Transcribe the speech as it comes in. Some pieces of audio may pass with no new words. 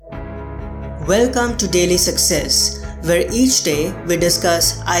Welcome to Daily Success, where each day we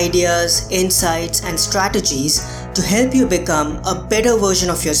discuss ideas, insights, and strategies to help you become a better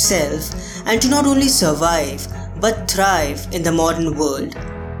version of yourself and to not only survive but thrive in the modern world.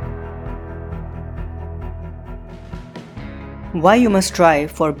 Why you must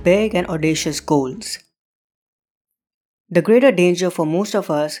strive for big and audacious goals. The greater danger for most of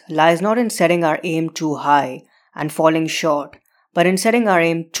us lies not in setting our aim too high and falling short, but in setting our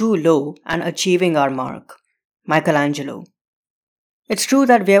aim too low and achieving our mark. Michelangelo. It's true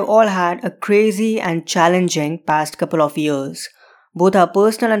that we have all had a crazy and challenging past couple of years. Both our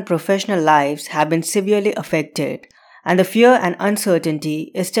personal and professional lives have been severely affected, and the fear and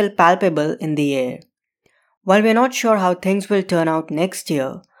uncertainty is still palpable in the air. While we are not sure how things will turn out next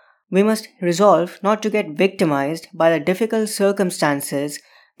year, we must resolve not to get victimized by the difficult circumstances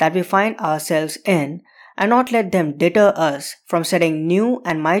that we find ourselves in and not let them deter us from setting new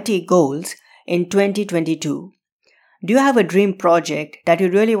and mighty goals in 2022. Do you have a dream project that you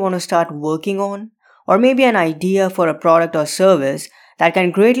really want to start working on? Or maybe an idea for a product or service that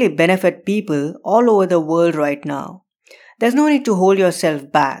can greatly benefit people all over the world right now? There's no need to hold yourself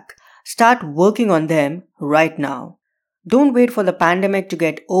back. Start working on them right now. Don't wait for the pandemic to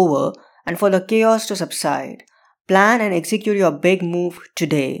get over and for the chaos to subside. Plan and execute your big move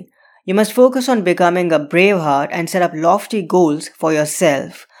today. You must focus on becoming a brave heart and set up lofty goals for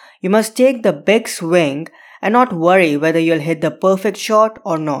yourself. You must take the big swing and not worry whether you'll hit the perfect shot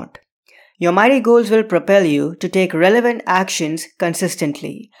or not. Your mighty goals will propel you to take relevant actions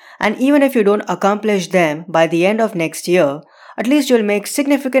consistently. And even if you don't accomplish them by the end of next year, at least you'll make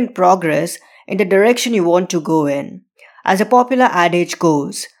significant progress in the direction you want to go in. As a popular adage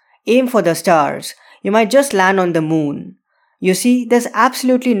goes, aim for the stars. You might just land on the moon. You see, there's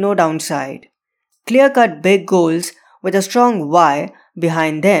absolutely no downside. Clear-cut big goals with a strong why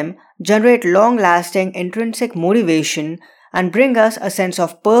behind them generate long-lasting intrinsic motivation and bring us a sense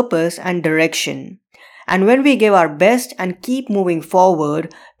of purpose and direction. And when we give our best and keep moving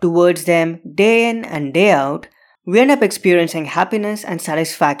forward towards them day in and day out, we end up experiencing happiness and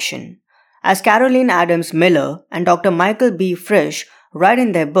satisfaction. As Caroline Adams Miller and Dr. Michael B. Frisch write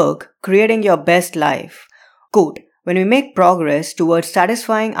in their book, Creating Your Best Life, quote, when we make progress towards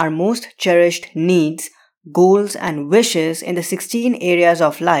satisfying our most cherished needs, goals, and wishes in the 16 areas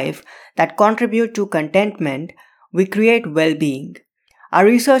of life that contribute to contentment, we create well-being. Our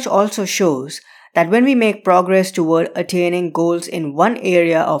research also shows that when we make progress toward attaining goals in one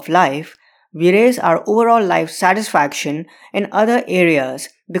area of life, we raise our overall life satisfaction in other areas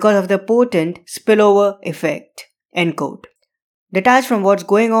because of the potent spillover effect. End quote. Detach from what's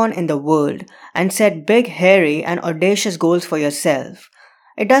going on in the world and set big, hairy, and audacious goals for yourself.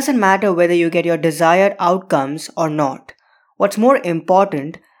 It doesn't matter whether you get your desired outcomes or not. What's more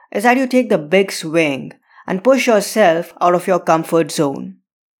important is that you take the big swing and push yourself out of your comfort zone.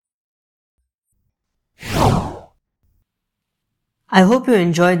 I hope you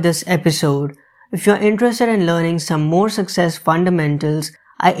enjoyed this episode. If you're interested in learning some more success fundamentals,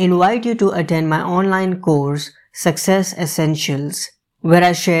 I invite you to attend my online course, Success Essentials, where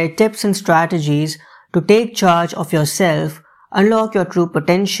I share tips and strategies to take charge of yourself, unlock your true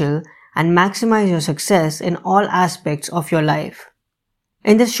potential, and maximize your success in all aspects of your life.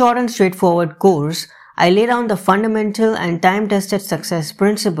 In this short and straightforward course, I lay down the fundamental and time-tested success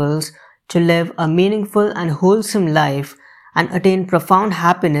principles to live a meaningful and wholesome life and attain profound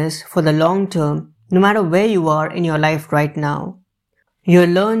happiness for the long term, no matter where you are in your life right now. You'll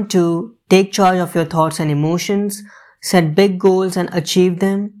learn to take charge of your thoughts and emotions, set big goals and achieve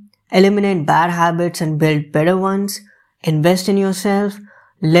them, eliminate bad habits and build better ones, invest in yourself,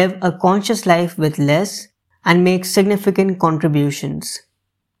 live a conscious life with less, and make significant contributions.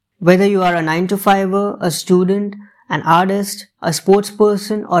 Whether you are a 9-to-5er, a student, an artist, a sports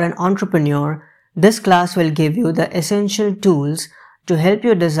person, or an entrepreneur, this class will give you the essential tools to help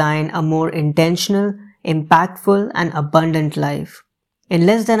you design a more intentional, impactful, and abundant life. In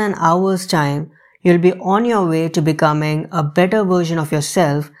less than an hour's time, you'll be on your way to becoming a better version of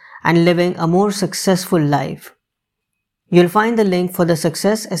yourself and living a more successful life. You'll find the link for the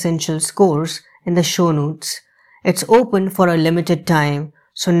Success Essentials course in the show notes. It's open for a limited time,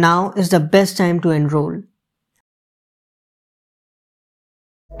 so now is the best time to enroll.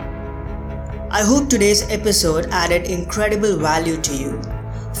 I hope today's episode added incredible value to you.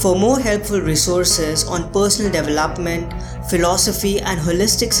 For more helpful resources on personal development, philosophy, and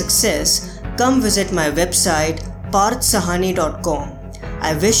holistic success, come visit my website parthsahani.com.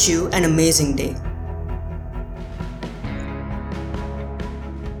 I wish you an amazing day.